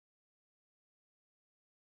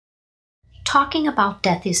Talking about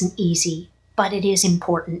death isn't easy, but it is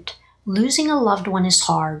important. Losing a loved one is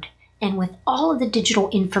hard, and with all of the digital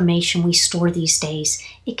information we store these days,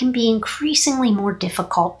 it can be increasingly more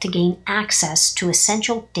difficult to gain access to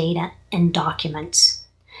essential data and documents.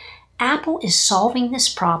 Apple is solving this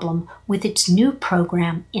problem with its new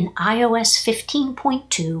program in iOS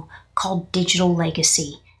 15.2 called Digital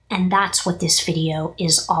Legacy, and that's what this video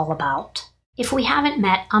is all about. If we haven't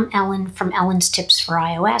met, I'm Ellen from Ellen's Tips for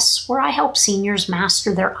iOS, where I help seniors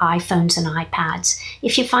master their iPhones and iPads.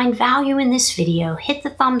 If you find value in this video, hit the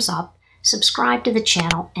thumbs up, subscribe to the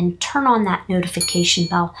channel, and turn on that notification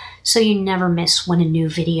bell so you never miss when a new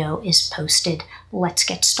video is posted. Let's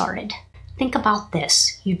get started. Think about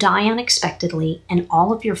this. You die unexpectedly, and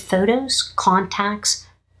all of your photos, contacts,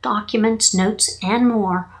 documents, notes, and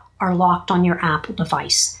more are locked on your Apple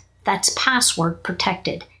device. That's password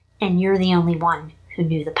protected, and you're the only one who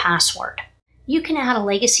knew the password. You can add a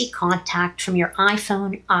legacy contact from your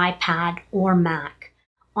iPhone, iPad, or Mac.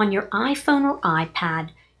 On your iPhone or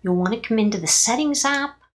iPad, you'll want to come into the Settings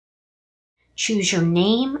app, choose your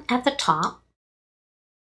name at the top,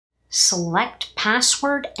 select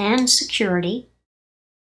Password and Security,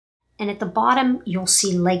 and at the bottom you'll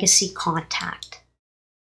see Legacy Contact.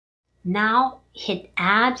 Now hit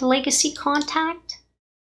Add Legacy Contact.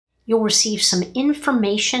 You'll receive some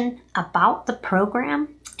information about the program,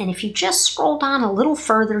 and if you just scroll down a little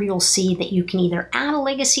further, you'll see that you can either add a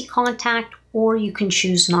legacy contact or you can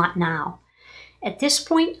choose Not Now. At this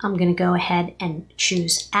point, I'm going to go ahead and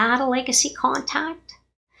choose Add a Legacy Contact,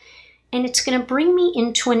 and it's going to bring me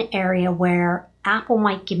into an area where Apple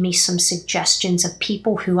might give me some suggestions of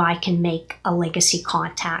people who I can make a legacy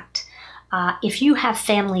contact. If you have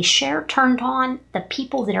Family Share turned on, the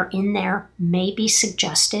people that are in there may be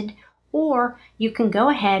suggested, or you can go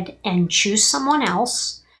ahead and choose someone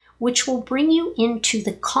else, which will bring you into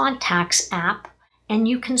the Contacts app, and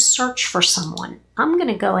you can search for someone. I'm going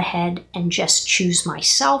to go ahead and just choose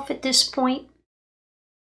myself at this point.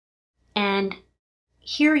 And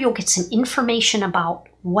here you'll get some information about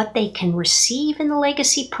what they can receive in the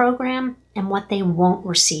legacy program and what they won't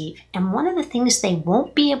receive. And one of the things they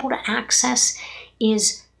won't be able to access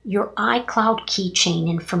is your iCloud keychain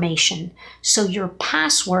information. So your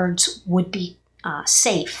passwords would be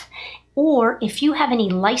safe. Or if you have any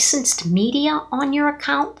licensed media on your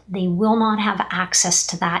account, they will not have access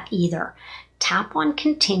to that either. Tap on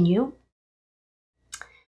Continue.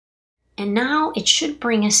 And now it should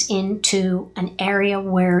bring us into an area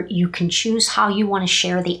where you can choose how you want to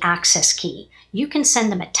share the access key. You can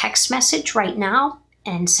send them a text message right now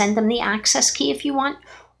and send them the access key if you want,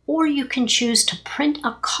 or you can choose to print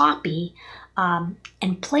a copy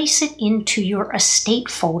and place it into your estate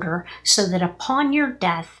folder so that upon your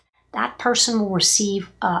death, that person will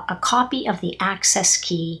receive a copy of the access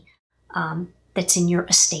key that's in your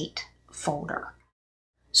estate folder.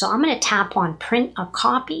 So I'm going to tap on Print a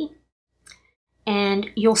Copy, and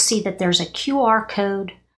you'll see that there's a QR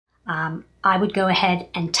code. I would go ahead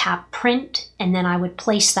and tap Print, and then I would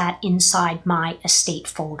place that inside my estate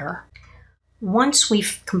folder. Once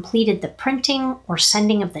we've completed the printing or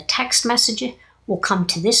sending of the text message, we'll come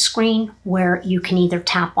to this screen where you can either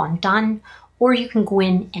tap on Done, or you can go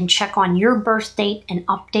in and check on your birth date and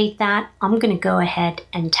update that. I'm going to go ahead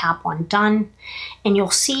and tap on Done, and you'll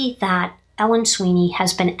see that Ellen Sweeney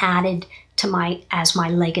has been added to as my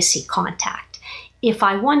legacy contact. If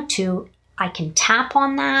I want to, I can tap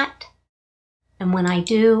on that, and when I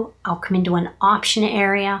do, I'll come into an option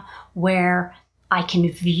area where I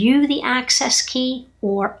can view the access key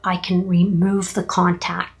or I can remove the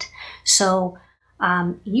contact. So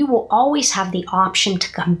you will always have the option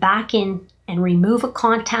to come back in and remove a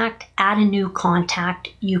contact, add a new contact.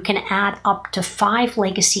 You can add up to 5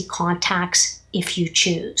 legacy contacts if you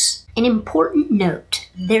choose. An important note,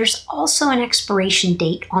 there's also an expiration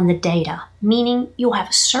date on the data, meaning you'll have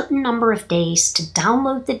a certain number of days to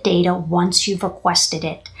download the data once you've requested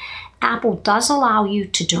it. Apple does allow you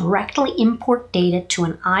to directly import data to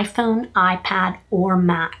an iPhone, iPad, or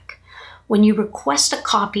Mac. When you request a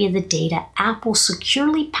copy of the data, Apple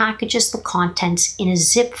securely packages the contents in a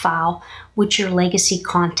zip file which your legacy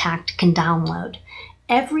contact can download.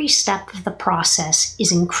 Every step of the process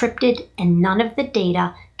is encrypted and none of the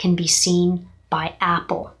data can be seen by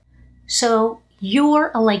Apple. So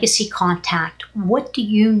you're a legacy contact. What do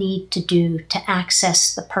you need to do to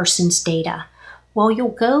access the person's data? Well, you'll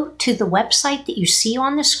go to the website that you see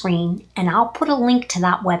on the screen, and I'll put a link to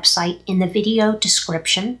that website in the video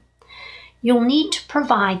description. You'll need to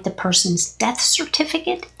provide the person's death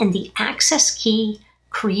certificate and the access key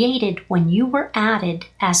created when you were added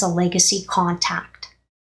as a legacy contact.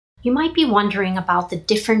 You might be wondering about the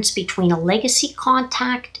difference between a legacy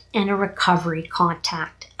contact and a recovery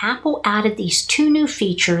contact. Apple added these two new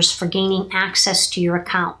features for gaining access to your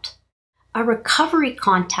account. A recovery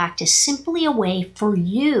contact is simply a way for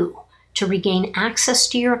you to regain access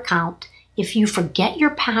to your account if you forget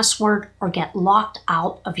your password or get locked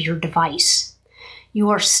out of your device. You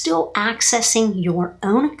are still accessing your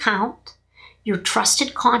own account. Your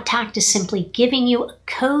trusted contact is simply giving you a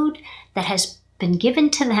code that has been given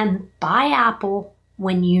to them by Apple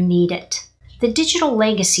when you need it. The digital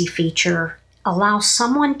legacy feature allows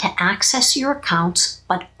someone to access your accounts,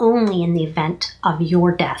 but only in the event of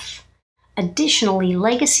your death. Additionally,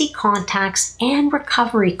 legacy contacts and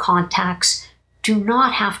recovery contacts do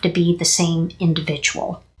not have to be the same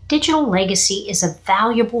individual. Digital legacy is a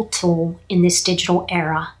valuable tool in this digital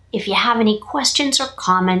era. If you have any questions or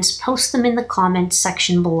comments, post them in the comments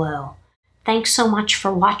section below. Thanks so much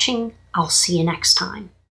for watching. I'll see you next time.